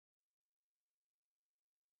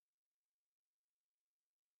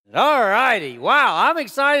All righty. Wow, I'm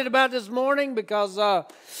excited about this morning because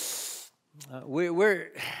there's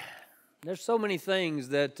so many things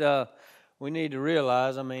that we need to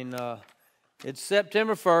realize. I mean, it's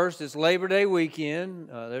September 1st. It's Labor Day weekend.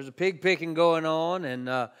 There's a pig picking going on,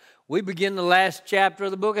 and we begin the last chapter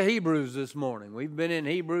of the book of Hebrews this morning. We've been in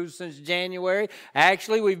Hebrews since January.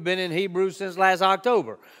 Actually, we've been in Hebrews since last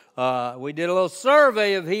October. We did a little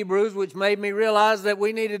survey of Hebrews, which made me realize that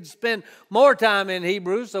we needed to spend more time in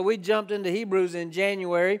Hebrews, so we jumped into Hebrews in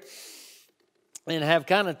January and have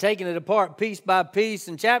kind of taken it apart piece by piece.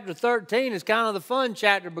 And chapter 13 is kind of the fun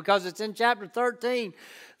chapter because it's in chapter 13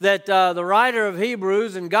 that the writer of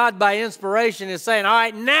Hebrews and God by inspiration is saying, all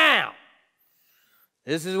right, now,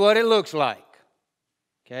 this is what it looks like.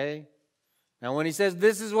 Okay? Now, when he says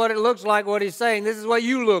this is what it looks like, what he's saying, this is what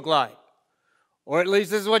you look like. Or at least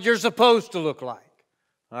this is what you're supposed to look like.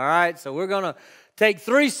 All right, so we're going to take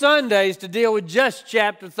 3 Sundays to deal with just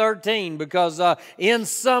chapter 13 because in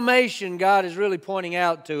summation, God is really pointing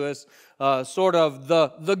out to us sort of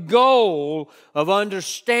the goal of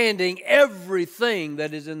understanding everything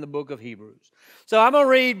that is in the book of Hebrews. So I'm going to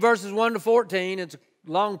read verses 1 to 14. It's a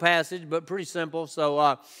long passage, but pretty simple.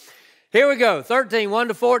 So here we go, 13, 1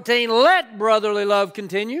 to 14. Let brotherly love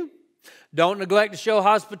continue. Don't neglect to show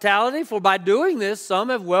hospitality, for by doing this, some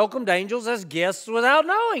have welcomed angels as guests without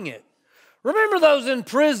knowing it. Remember those in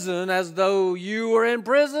prison as though you were in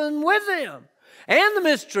prison with them, and the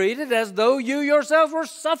mistreated as though you yourselves were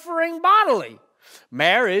suffering bodily.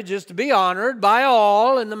 Marriage is to be honored by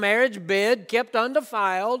all, and the marriage bed kept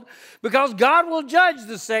undefiled, because God will judge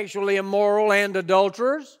the sexually immoral and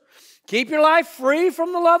adulterers. Keep your life free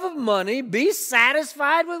from the love of money. Be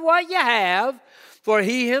satisfied with what you have. For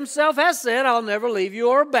he himself has said, I'll never leave you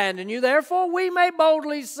or abandon you. Therefore we may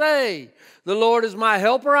boldly say, the Lord is my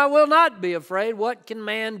helper, I will not be afraid. What can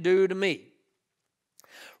man do to me?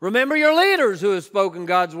 Remember your leaders who have spoken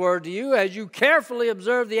God's word to you. As you carefully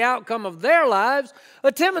observe the outcome of their lives,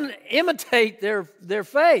 imitate their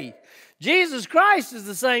faith. Jesus Christ is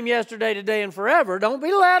the same yesterday, today, and forever. Don't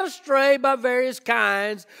be led astray by various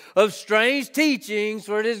kinds of strange teachings,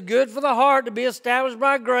 for it is good for the heart to be established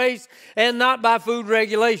by grace and not by food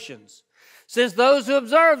regulations. Since those who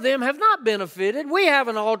observe them have not benefited, we have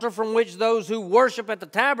an altar from which those who worship at the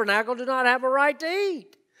tabernacle do not have a right to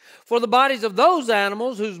eat. For the bodies of those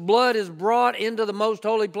animals whose blood is brought into the most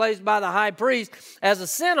holy place by the high priest as a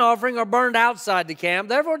sin offering are burned outside the camp.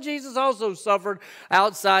 Therefore Jesus also suffered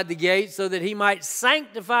outside the gate so that he might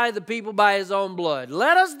sanctify the people by his own blood.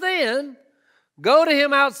 Let us then go to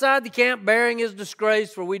him outside the camp bearing his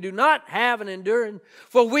disgrace, for we do not have an enduring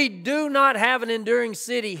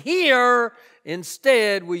city here.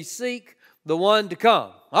 Instead, we seek the one to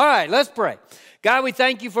come. All right, let's pray. God, we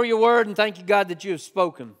thank you for your word, and thank you, God, that you have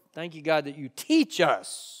spoken. Thank you, God, that you teach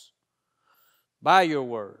us by your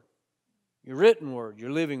word, your written word, your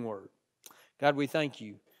living word. God, we thank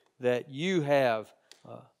you that you have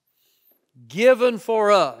given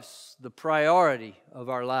for us the priority of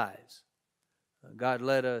our lives. God,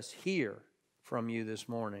 let us hear from you this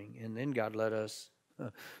morning, and then, God, let us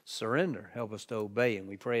surrender. Help us to obey, and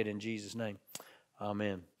we pray it in Jesus' name.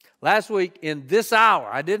 Amen. Last week, in this hour,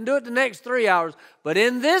 I didn't do it the next 3 hours, but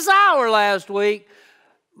in this hour last week,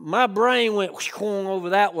 my brain went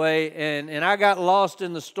over that way, and I got lost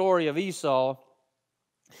in the story of Esau.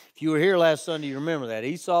 If you were here last Sunday, you remember that.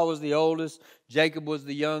 Esau was the oldest. Jacob was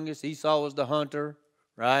the youngest. Esau was the hunter,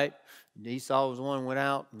 right? And Esau was the one who went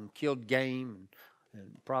out and killed game and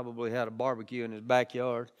probably had a barbecue in his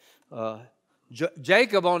backyard.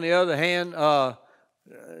 Jacob, on the other hand,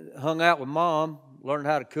 hung out with Mom, learned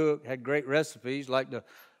how to cook, had great recipes like the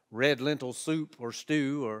red lentil soup or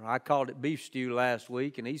stew, or I called it beef stew last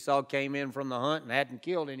week, and Esau came in from the hunt and hadn't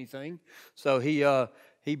killed anything. So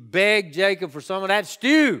he begged Jacob for some of that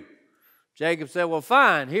stew. Jacob said, well,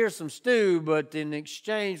 fine, here's some stew, but in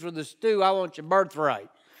exchange for the stew, I want your birthright.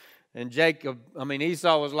 And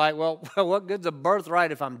Esau was like, well, what good's a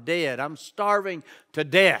birthright if I'm dead? I'm starving to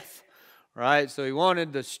death, right? So he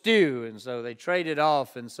wanted the stew, and so they traded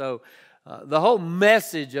off, and so the whole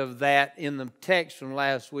message of that in the text from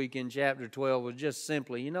last week in chapter 12 was just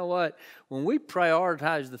simply, you know what? When we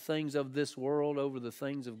prioritize the things of this world over the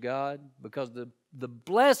things of God, because the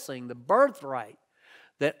blessing, the birthright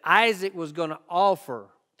that Isaac was going to offer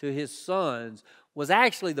to his sons was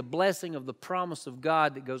actually the blessing of the promise of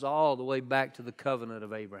God that goes all the way back to the covenant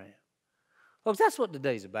of Abraham. Folks, that's what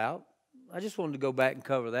today's about. I just wanted to go back and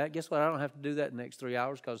cover that. Guess what? I don't have to do that in the next 3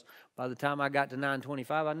 hours because by the time I got to 9:25,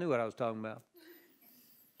 I knew what I was talking about.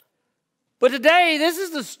 But today, this is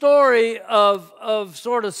the story of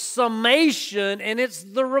sort of summation, and it's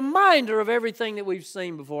the reminder of everything that we've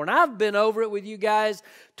seen before. And I've been over it with you guys.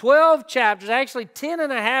 12 chapters, actually 10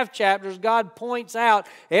 and a half chapters, God points out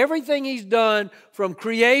everything He's done from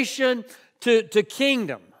creation to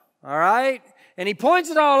kingdom. All right? And He points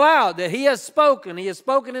it all out, that He has spoken. He has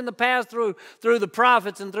spoken in the past through the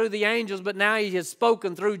prophets and through the angels, but now He has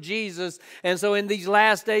spoken through Jesus. And so in these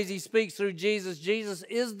last days, He speaks through Jesus. Jesus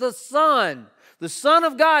is the Son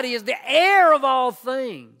of God. He is the heir of all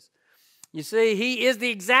things. You see, He is the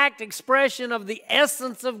exact expression of the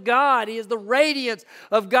essence of God. He is the radiance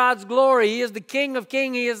of God's glory. He is the King of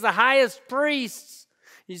kings. He is the highest priest.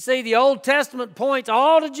 You see, the Old Testament points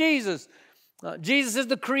all to Jesus. Jesus is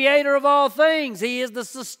the creator of all things. He is the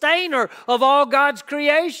sustainer of all God's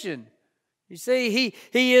creation. You see,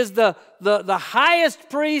 He is the highest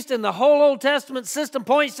priest, and the whole Old Testament system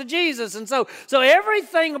points to Jesus. And so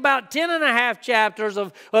everything about 10 and a half chapters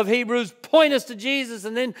of Hebrews point us to Jesus.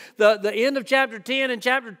 And then the end of chapter 10 and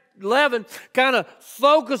chapter 11 kind of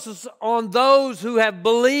focuses on those who have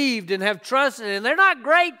believed and have trusted. And they're not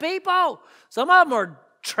great people. Some of them are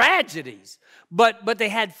tragedies. But they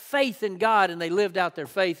had faith in God, and they lived out their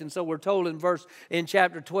faith. And so we're told in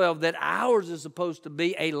chapter 12 that ours is supposed to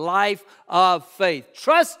be a life of faith,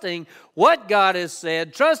 trusting what God has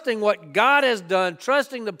said, trusting what God has done,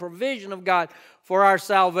 trusting the provision of God for our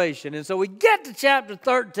salvation. And so we get to chapter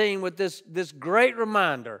 13 with this great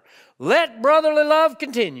reminder, let brotherly love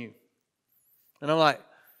continue. And I'm like,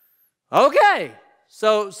 okay.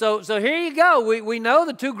 So here you go. We know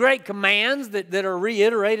the two great commands that are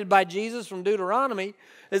reiterated by Jesus from Deuteronomy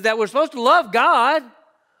is that we're supposed to love God.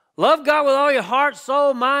 Love God with all your heart,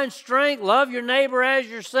 soul, mind, strength. Love your neighbor as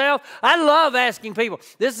yourself. I love asking people.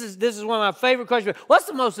 This is one of my favorite questions. What's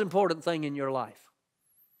the most important thing in your life?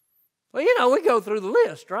 Well, we go through the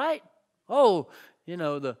list, right? Oh,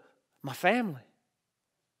 my family.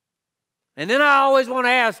 And then I always want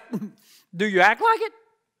to ask, do you act like it?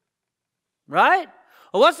 Right?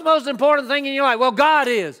 Well, what's the most important thing in your life? Well, God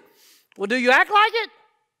is. Well, do you act like it?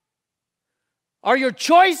 Are your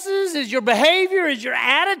choices, is your behavior, is your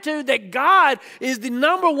attitude that God is the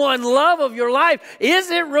number one love of your life?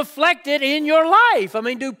 Is it reflected in your life? I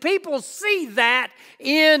mean, do people see that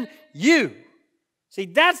in you? See,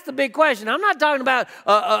 that's the big question. I'm not talking about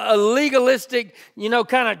a legalistic,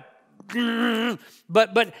 kind of,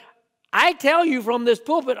 but I tell you from this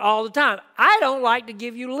pulpit all the time, I don't like to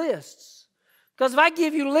give you lists. Because if I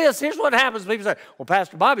give you lists, here's what happens. People say, well,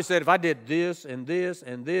 Pastor Bobby said if I did this and this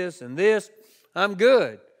and this and this, I'm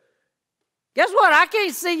good. Guess what? I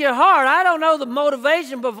can't see your heart. I don't know the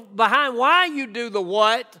motivation behind why you do the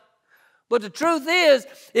what. But the truth is,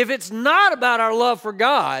 if it's not about our love for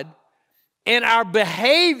God and our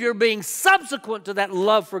behavior being subsequent to that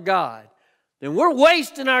love for God, then we're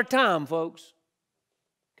wasting our time, folks.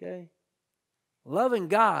 Okay? Loving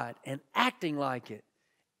God and acting like it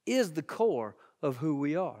is the core of who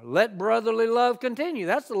we are. Let brotherly love continue.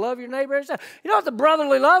 That's the love your neighbor as yourself. You know what the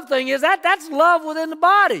brotherly love thing is? That's love within the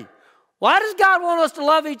body. Why does God want us to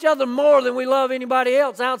love each other more than we love anybody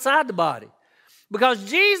else outside the body? Because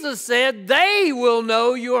Jesus said, they will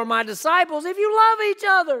know you are my disciples if you love each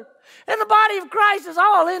other. And the body of Christ is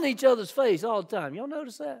all in each other's face all the time. Y'all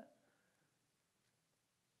notice that?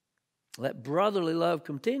 Let brotherly love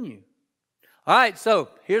continue. All right, so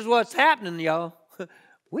here's what's happening, y'all.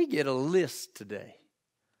 We get a list today.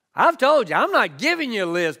 I've told you, I'm not giving you a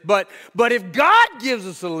list, but if God gives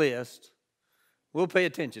us a list, we'll pay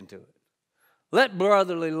attention to it. Let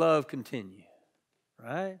brotherly love continue,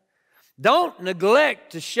 right? Don't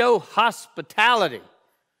neglect to show hospitality.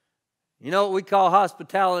 You know what we call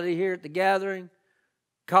hospitality here at the gathering?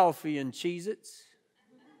 Coffee and Cheez-Its.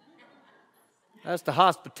 That's the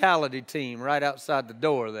hospitality team right outside the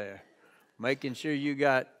door there, making sure you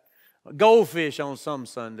got goldfish on some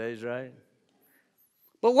Sundays, right?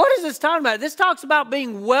 But what is this talking about? This talks about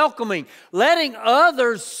being welcoming, letting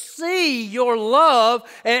others see your love.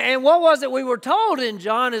 And what was it we were told in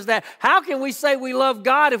John is that how can we say we love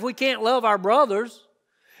God if we can't love our brothers?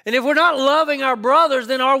 And if we're not loving our brothers,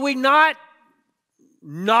 then are we not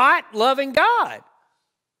loving God?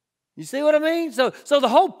 You see what I mean? So the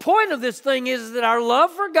whole point of this thing is that our love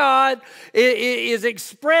for God is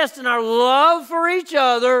expressed in our love for each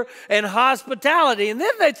other and hospitality. And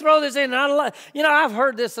then they throw this in. I've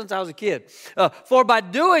heard this since I was a kid. For by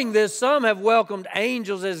doing this, some have welcomed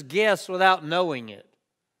angels as guests without knowing it.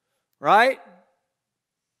 Right?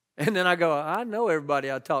 And then I go, I know everybody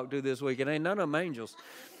I talked to this week. It ain't none of them angels.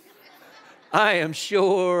 I am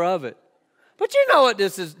sure of it. But you know what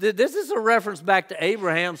this is? This is a reference back to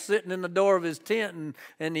Abraham sitting in the door of his tent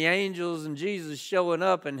and the angels and Jesus showing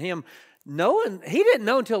up and him knowing. He didn't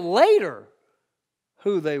know until later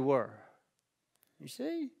who they were. You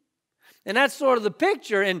see? And that's sort of the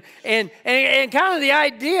picture. And kind of the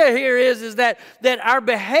idea here is that our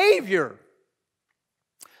behavior,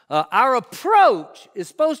 our approach is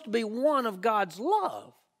supposed to be one of God's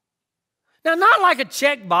love. Now, not like a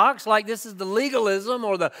checkbox, like this is the legalism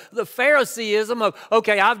or the Phariseeism of,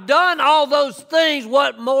 okay, I've done all those things,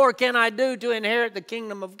 what more can I do to inherit the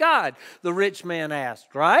kingdom of God? The rich man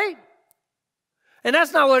asked, right? And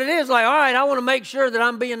that's not what it is. Like, all right, I want to make sure that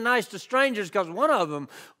I'm being nice to strangers because one of them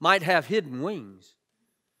might have hidden wings.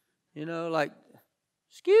 You know, like,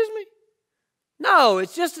 excuse me? No,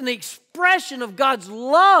 it's just an expression of God's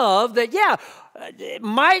love that, yeah,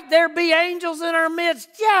 might there be angels in our midst?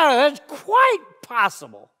 Yeah, that's quite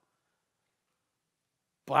possible.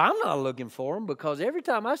 But I'm not looking for them because every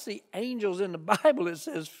time I see angels in the Bible, it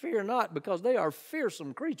says, fear not, because they are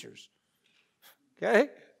fearsome creatures. Okay?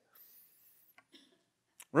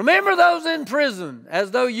 Remember those in prison as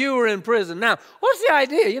though you were in prison. Now, what's the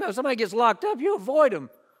idea? You know, if somebody gets locked up, you avoid them.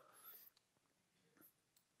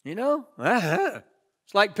 You know?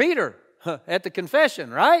 It's like Peter at the confession,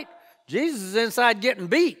 right? Jesus is inside getting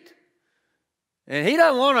beat. And he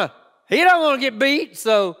doesn't want to get beat,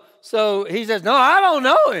 so he says, no, I don't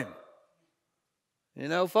know him. You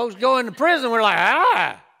know, folks go into prison, we're like,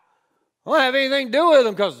 I don't have anything to do with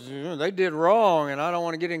them because they did wrong and I don't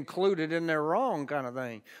want to get included in their wrong kind of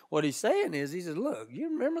thing. What he's saying is, he says, look, you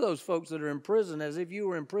remember those folks that are in prison as if you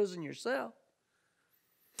were in prison yourself.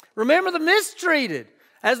 Remember the mistreated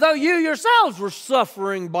as though you yourselves were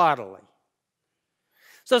suffering bodily.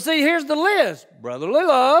 So see, here's the list. Brotherly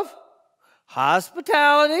love,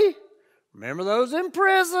 hospitality, remember those in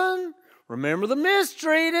prison, remember the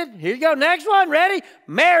mistreated. Here you go, next one, ready?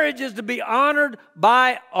 Marriage is to be honored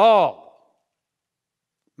by all.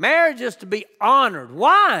 Marriage is to be honored.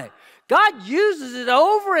 Why? God uses it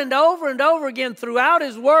over and over and over again throughout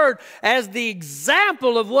His Word as the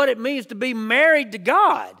example of what it means to be married to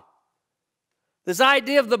God. This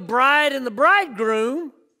idea of the bride and the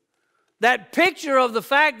bridegroom, that picture of the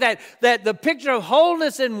fact that the picture of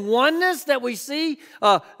wholeness and oneness that we see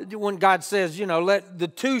when God says, you know, let the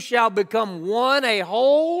two shall become one, a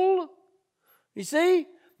whole. You see,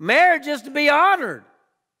 marriage is to be honored.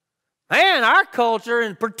 Man, our culture,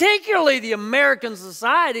 and particularly the American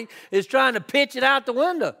society, is trying to pitch it out the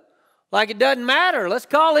window. Like it doesn't matter. Let's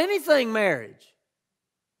call anything marriage.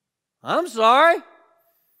 I'm sorry.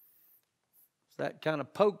 That kind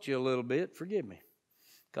of poked you a little bit. Forgive me.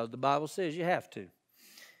 Because the Bible says you have to.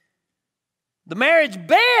 The marriage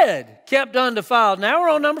bed kept undefiled. Now we're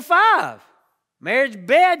on number 5. Marriage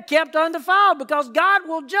bed kept undefiled because God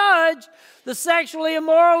will judge the sexually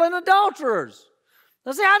immoral and adulterers.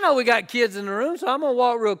 Now see, I know we got kids in the room, so I'm going to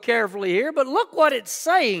walk real carefully here, but look what it's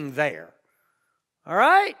saying there. All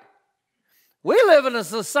right? We live in a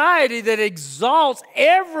society that exalts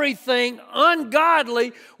everything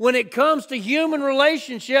ungodly when it comes to human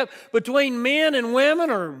relationship between men and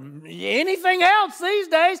women or anything else these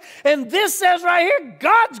days. And this says right here,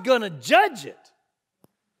 God's going to judge it.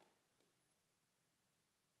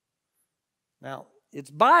 Now,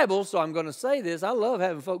 it's Bible, so I'm going to say this. I love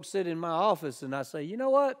having folks sit in my office and I say, you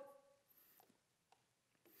know what?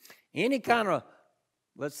 Any kind of,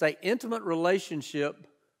 let's say, intimate relationship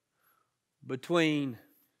between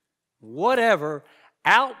whatever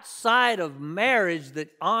outside of marriage that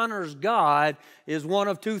honors God is one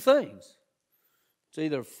of two things. It's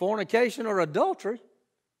either fornication or adultery.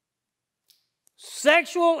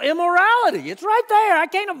 Sexual immorality. It's right there. I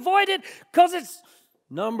can't avoid it because it's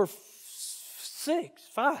number 5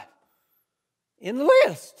 in the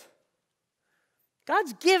list.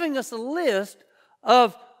 God's giving us a list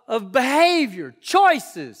of behavior,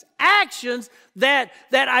 choices, actions that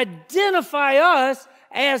identify us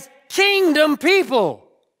as kingdom people.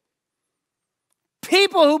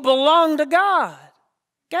 People who belong to God.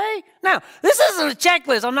 Okay? Now, this isn't a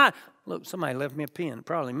checklist. Look, somebody left me a pen,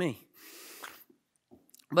 probably me.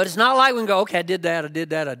 But it's not like we can go, okay, I did that, I did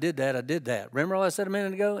that, I did that, I did that. Remember what I said a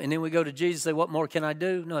minute ago? And then we go to Jesus and say, what more can I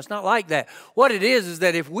do? No, it's not like that. What it is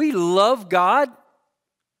that if we love God,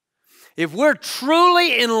 if we're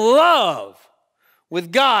truly in love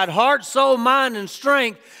with God, heart, soul, mind, and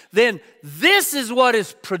strength, then this is what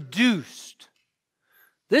is produced.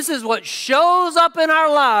 This is what shows up in our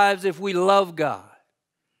lives if we love God.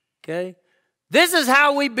 Okay? This is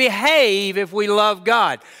how we behave if we love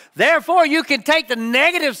God. Therefore, you can take the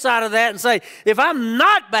negative side of that and say, if I'm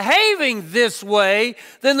not behaving this way,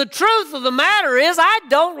 then the truth of the matter is I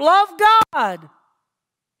don't love God.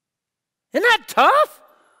 Isn't that tough?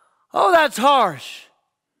 Oh, that's harsh.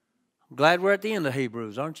 I'm glad we're at the end of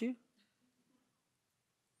Hebrews, aren't you?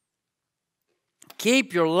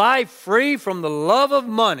 Keep your life free from the love of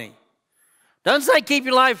money. Doesn't say keep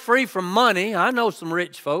your life free from money. I know some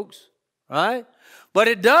rich folks. Right? But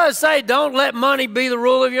it does say don't let money be the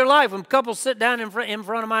rule of your life. When couples sit down in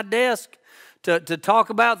front of my desk to talk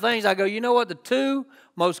about things, I go, you know what the two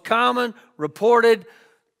most common reported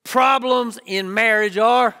problems in marriage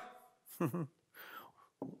are?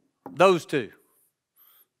 Those two.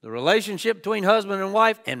 The relationship between husband and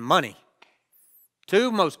wife and money. Two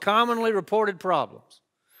most commonly reported problems.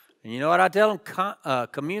 And you know what I tell them?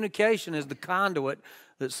 Communication is the conduit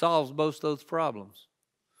that solves both those problems.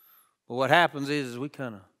 But what happens is we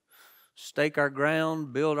kind of stake our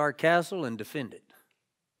ground, build our castle, and defend it.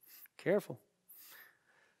 Careful.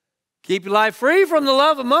 Keep your life free from the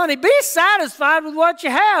love of money. Be satisfied with what you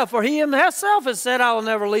have, for he himself has said, I will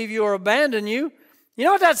never leave you or abandon you. You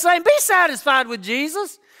know what that's saying? Be satisfied with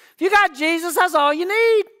Jesus. If you got Jesus, that's all you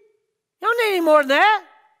need. You don't need any more than that.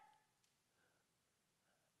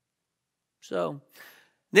 So,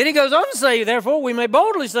 then he goes on to say, therefore, we may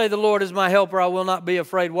boldly say, the Lord is my helper. I will not be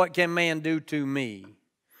afraid. What can man do to me?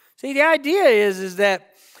 See, the idea is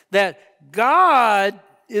that God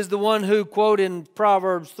is the one who, quote in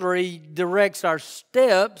Proverbs 3, directs our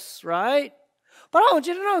steps, right? But I want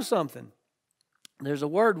you to know something. There's a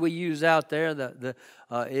word we use out there that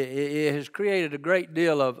it has created a great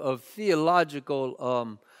deal of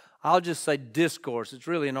theological, I'll just say discourse. It's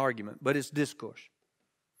really an argument, but it's discourse.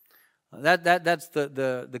 That's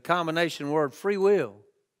the combination word, free will.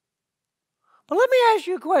 But let me ask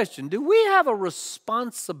you a question. Do we have a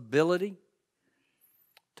responsibility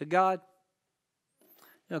to God? You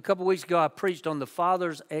know, a couple weeks ago I preached on the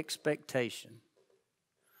Father's expectation.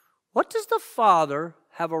 What does the Father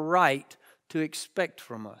have a right to expect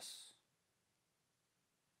from us?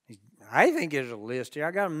 I think there's a list here.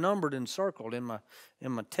 I got them numbered and circled in my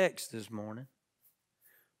text this morning.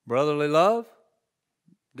 Brotherly love.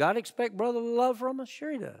 God expect brotherly love from us? Sure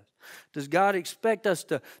He does. Does God expect us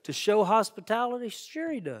to show hospitality? Sure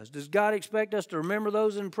He does. Does God expect us to remember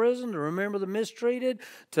those in prison, to remember the mistreated,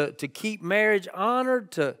 to keep marriage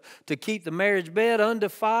honored, to keep the marriage bed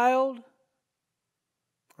undefiled?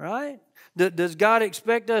 Right? Does God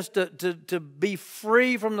expect us to be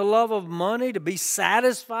free from the love of money, to be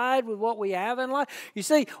satisfied with what we have in life? You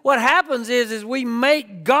see, what happens is we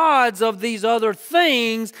make gods of these other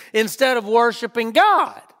things instead of worshiping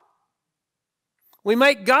God. We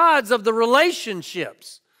make gods of the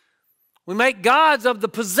relationships. We make gods of the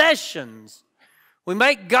possessions. We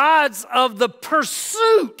make gods of the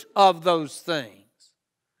pursuit of those things.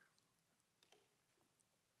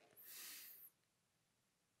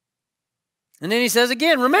 And then he says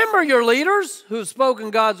again, remember your leaders who have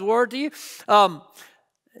spoken God's word to you.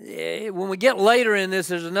 When we get later in this,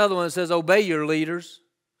 there's another one that says obey your leaders.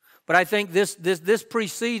 But I think this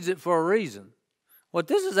precedes it for a reason. What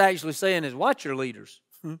this is actually saying is watch your leaders.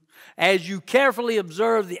 As you carefully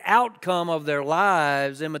observe the outcome of their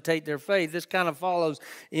lives, imitate their faith. This kind of follows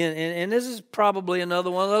in, and this is probably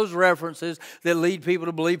another one of those references that lead people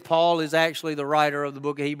to believe Paul is actually the writer of the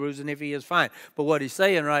book of Hebrews, and if he is, fine. But what he's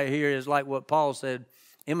saying right here is like what Paul said,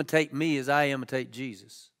 imitate me as I imitate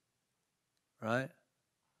Jesus. Right?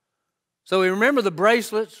 So we remember the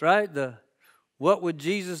bracelets, right? The what would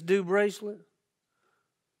Jesus do bracelet.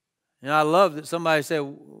 And I love that somebody said,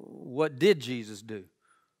 what did Jesus do?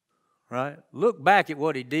 Right? Look back at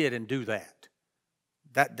what he did and do that.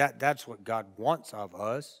 That's what God wants of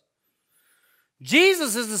us.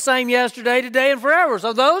 Jesus is the same yesterday, today, and forever.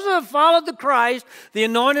 So those who have followed the Christ, the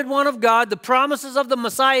anointed one of God, the promises of the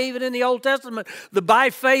Messiah, even in the Old Testament, the by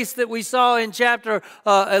faith that we saw in chapter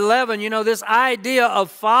 11, you know, this idea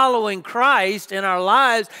of following Christ in our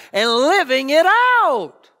lives and living it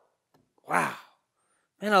out. Wow.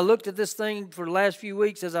 Man, I looked at this thing for the last few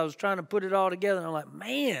weeks as I was trying to put it all together, and I'm like,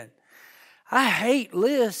 man, I hate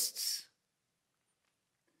lists.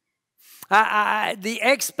 The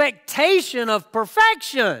expectation of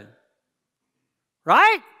perfection,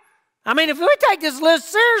 right? I mean, if we take this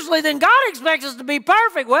list seriously, then God expects us to be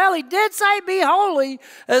perfect. Well, He did say, be holy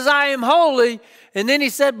as I am holy. And then He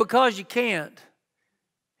said, because you can't,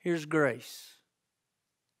 here's grace.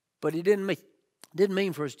 But He didn't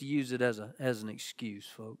mean for us to use it as an excuse,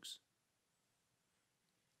 folks.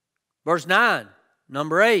 Verse 9,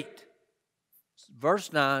 number 8.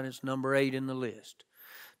 Verse 9 is number 8 in the list.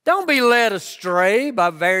 Don't be led astray by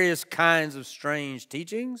various kinds of strange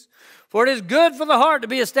teachings, for it is good for the heart to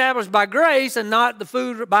be established by grace and not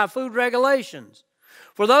by food regulations.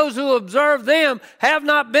 For those who observe them have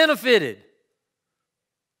not benefited.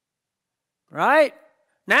 Right?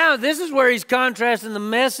 Now, this is where he's contrasting the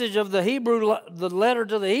message of the letter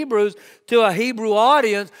to the Hebrews to a Hebrew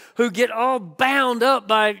audience who get all bound up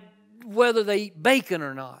by whether they eat bacon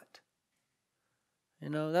or not. You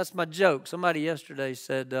know, that's my joke. Somebody yesterday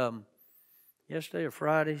said, yesterday or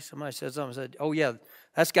Friday, somebody said something, said, oh yeah,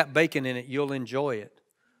 that's got bacon in it, you'll enjoy it.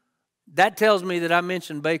 That tells me that I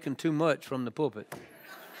mentioned bacon too much from the pulpit.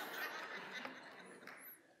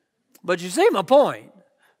 But you see my point.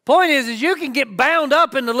 Point is you can get bound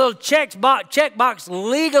up in the little checkbox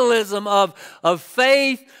legalism of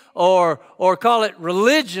faith or call it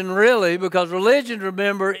religion, really, because religion,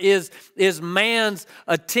 remember, is man's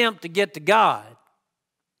attempt to get to God.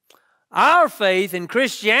 Our faith in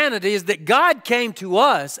Christianity is that God came to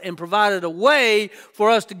us and provided a way for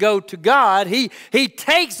us to go to God. He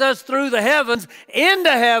takes us through the heavens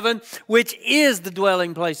into heaven, which is the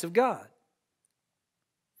dwelling place of God.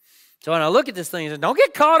 So when I look at this thing, I say, don't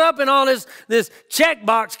get caught up in all this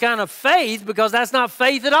checkbox kind of faith, because that's not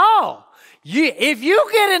faith at all. If you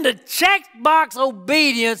get into checkbox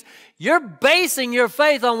obedience, you're basing your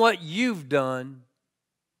faith on what you've done,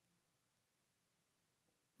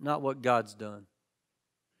 not what God's done.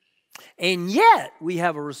 And yet, we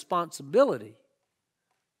have a responsibility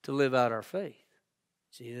to live out our faith.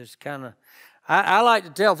 See, there's kind of, I like to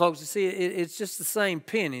tell folks, you see, it's just the same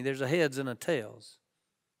penny. There's a heads and a tails.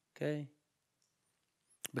 Okay?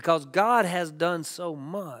 Because God has done so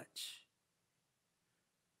much,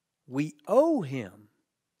 we owe Him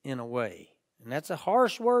in a way. And that's a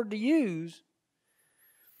harsh word to use,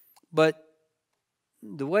 but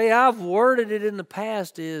the way I've worded it in the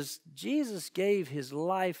past is Jesus gave His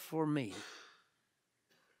life for me.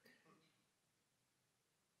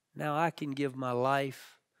 Now I can give my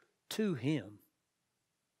life to Him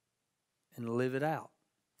and live it out.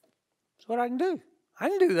 That's what I can do. I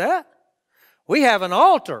can do that. We have an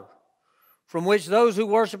altar from which those who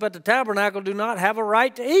worship at the tabernacle do not have a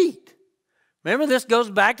right to eat. Remember, this goes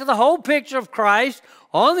back to the whole picture of Christ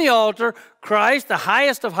on the altar. Christ, the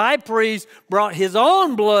highest of high priests, brought His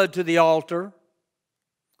own blood to the altar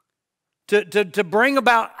to bring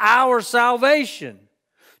about our salvation,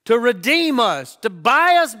 to redeem us, to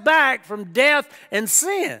buy us back from death and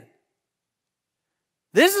sin.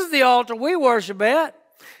 This is the altar we worship at.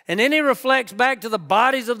 And then He reflects back to the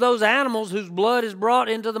bodies of those animals whose blood is brought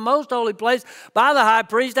into the most holy place by the high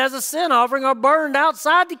priest as a sin offering or burned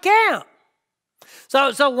outside the camp.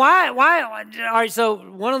 So why? All right, so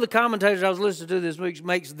one of the commentators I was listening to this week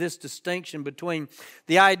makes this distinction between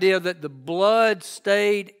the idea that the blood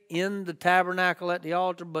stayed in the tabernacle at the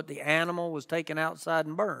altar, but the animal was taken outside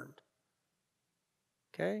and burned.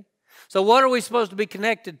 Okay? So what are we supposed to be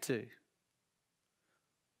connected to?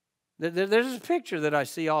 There's a picture that I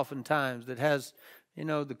see oftentimes that has,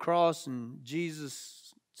 the cross and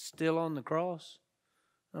Jesus still on the cross.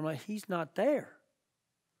 I'm like, He's not there.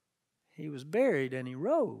 He was buried and He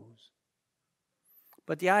rose.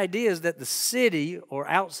 But the idea is that the city or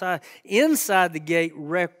inside the gate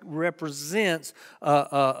represents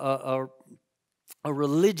a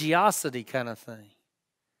religiosity kind of thing.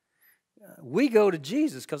 We go to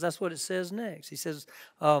Jesus because that's what it says next. He says,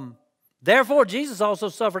 therefore Jesus also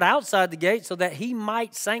suffered outside the gate so that He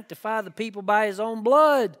might sanctify the people by His own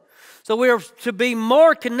blood. So we are to be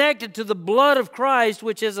more connected to the blood of Christ,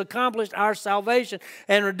 which has accomplished our salvation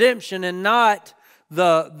and redemption, and not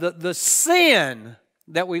the sin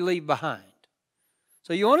that we leave behind.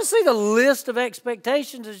 So you want to see the list of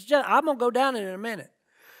expectations? I'm going to go down it in a minute.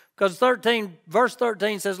 Because verse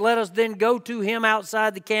 13 says, let us then go to Him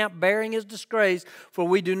outside the camp bearing His disgrace, for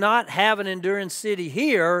we do not have an enduring city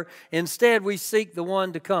here. Instead, we seek the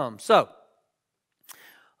one to come. So,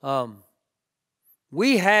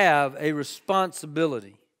 we have a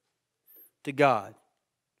responsibility to God.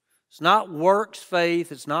 It's not works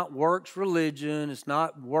faith. It's not works religion. It's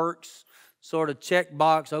not works sort of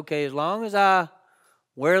checkbox. Okay, as long as I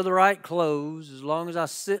wear the right clothes, as long as I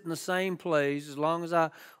sit in the same place, as long as I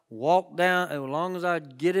walk down, as long as I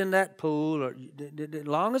get in that pool, or as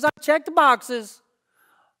long as I check the boxes,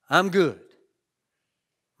 I'm good.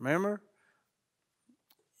 Remember?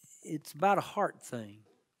 It's about a heart thing.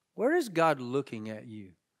 Where is God looking at you?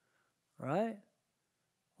 Right?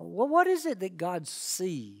 Well, what is it that God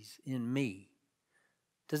sees in me?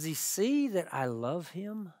 Does He see that I love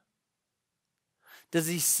Him? Does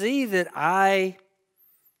He see that I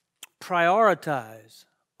prioritize,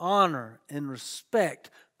 honor, and respect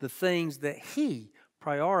the things that He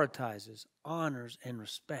prioritizes, honors, and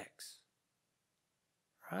respects.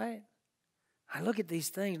 Right? I look at these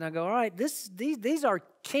things and I go, all right, these are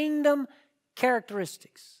kingdom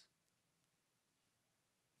characteristics.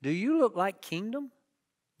 Do you look like kingdom?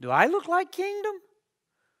 Do I look like kingdom?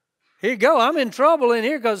 Here you go. I'm in trouble in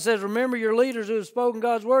here because it says, remember your leaders who have spoken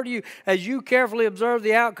God's word to you as you carefully observe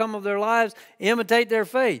the outcome of their lives, imitate their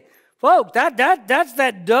faith. Folks, that's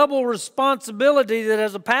that double responsibility that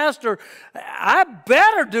as a pastor, I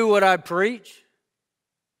better do what I preach.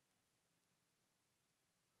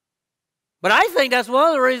 But I think that's one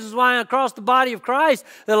of the reasons why across the body of Christ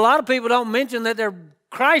that a lot of people don't mention that they're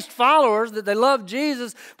Christ followers, that they love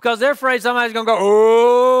Jesus, because they're afraid somebody's going to go,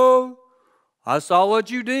 oh, I saw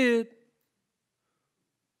what you did.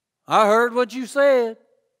 I heard what you said.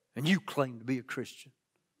 And you claim to be a Christian.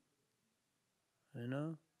 You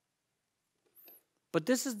know? But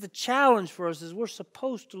this is the challenge for us, is we're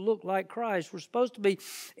supposed to look like Christ. We're supposed to be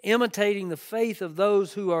imitating the faith of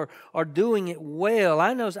those who are doing it well.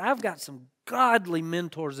 I know I've got some godly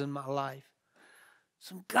mentors in my life.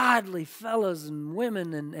 Some godly fellas and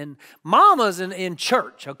women and mamas in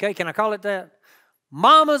church, okay? Can I call it that?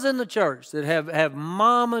 Mamas in the church that have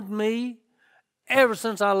mamaed me ever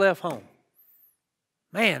since I left home.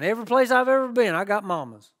 Man, every place I've ever been, I got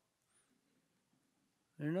mamas.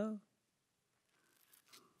 You know?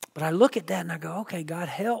 But I look at that and I go, okay, God,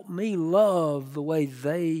 help me love the way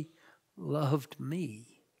they loved me.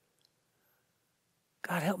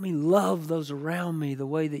 God, help me love those around me the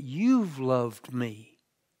way that you've loved me.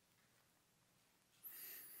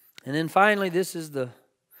 And then finally, this is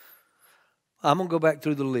I'm going to go back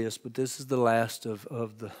through the list, but this is the last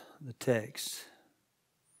of the text.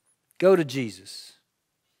 Go to Jesus.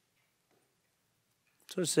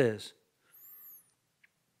 So it says,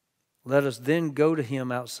 let us then go to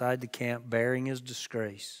him outside the camp bearing his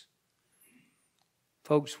disgrace.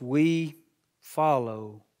 Folks, we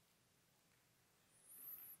follow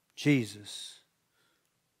Jesus,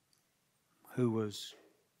 who was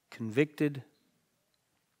convicted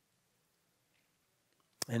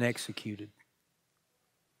and executed.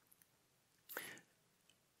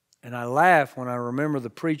 And I laugh when I remember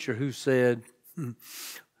the preacher who said,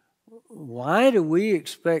 why do we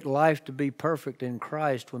expect life to be perfect in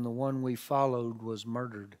Christ when the one we followed was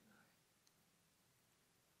murdered?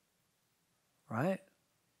 Right?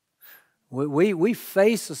 We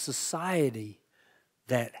face a society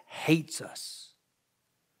that hates us.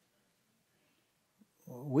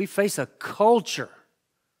 We face a culture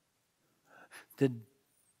that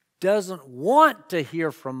doesn't want to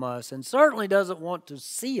hear from us and certainly doesn't want to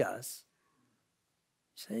see us.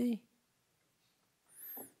 See?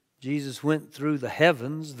 Jesus went through the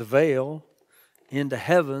heavens, the veil, into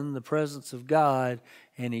heaven, the presence of God,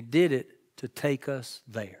 and he did it to take us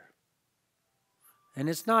there. And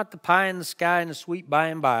it's not the pie in the sky and the sweet by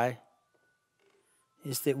and by.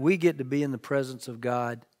 It's that we get to be in the presence of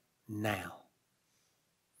God now.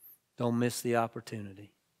 Don't miss the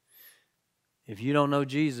opportunity. If you don't know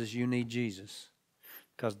Jesus, you need Jesus.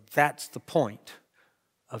 Because that's the point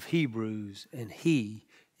of Hebrews, and he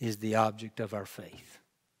is the object of our faith.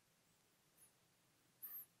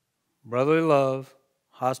 Brotherly love,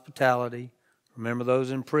 hospitality, remember those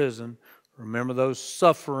in prison, remember those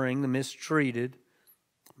suffering, the mistreated,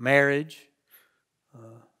 marriage,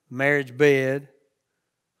 marriage bed,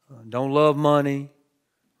 don't love money,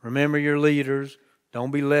 remember your leaders,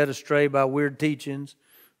 don't be led astray by weird teachings.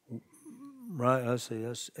 Right, let's see,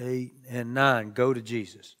 that's 8 and 9. Go to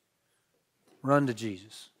Jesus. Run to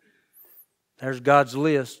Jesus. There's God's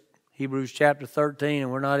list, Hebrews chapter 13,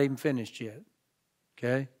 and we're not even finished yet.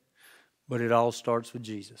 Okay? But it all starts with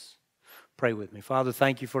Jesus. Pray with me. Father,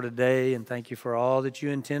 thank you for today, and thank you for all that you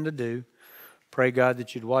intend to do. Pray, God,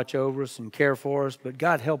 that you'd watch over us and care for us. But,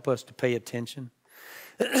 God, help us to pay attention.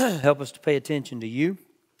 Help us to pay attention to you.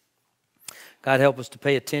 God, help us to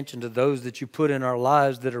pay attention to those that you put in our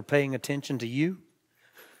lives that are paying attention to you.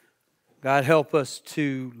 God, help us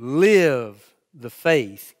to live the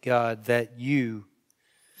faith, God, that you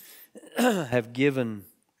have given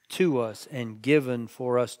to us and given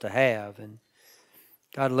for us to have. And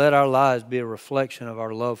God, let our lives be a reflection of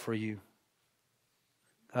our love for you.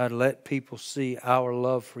 God, let people see our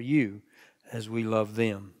love for you as we love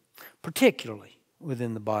them, particularly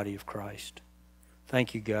within the body of Christ.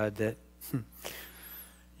 Thank you, God, that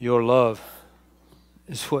your love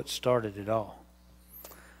is what started it all.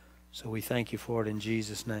 So we thank you for it in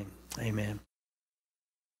Jesus' name. Amen.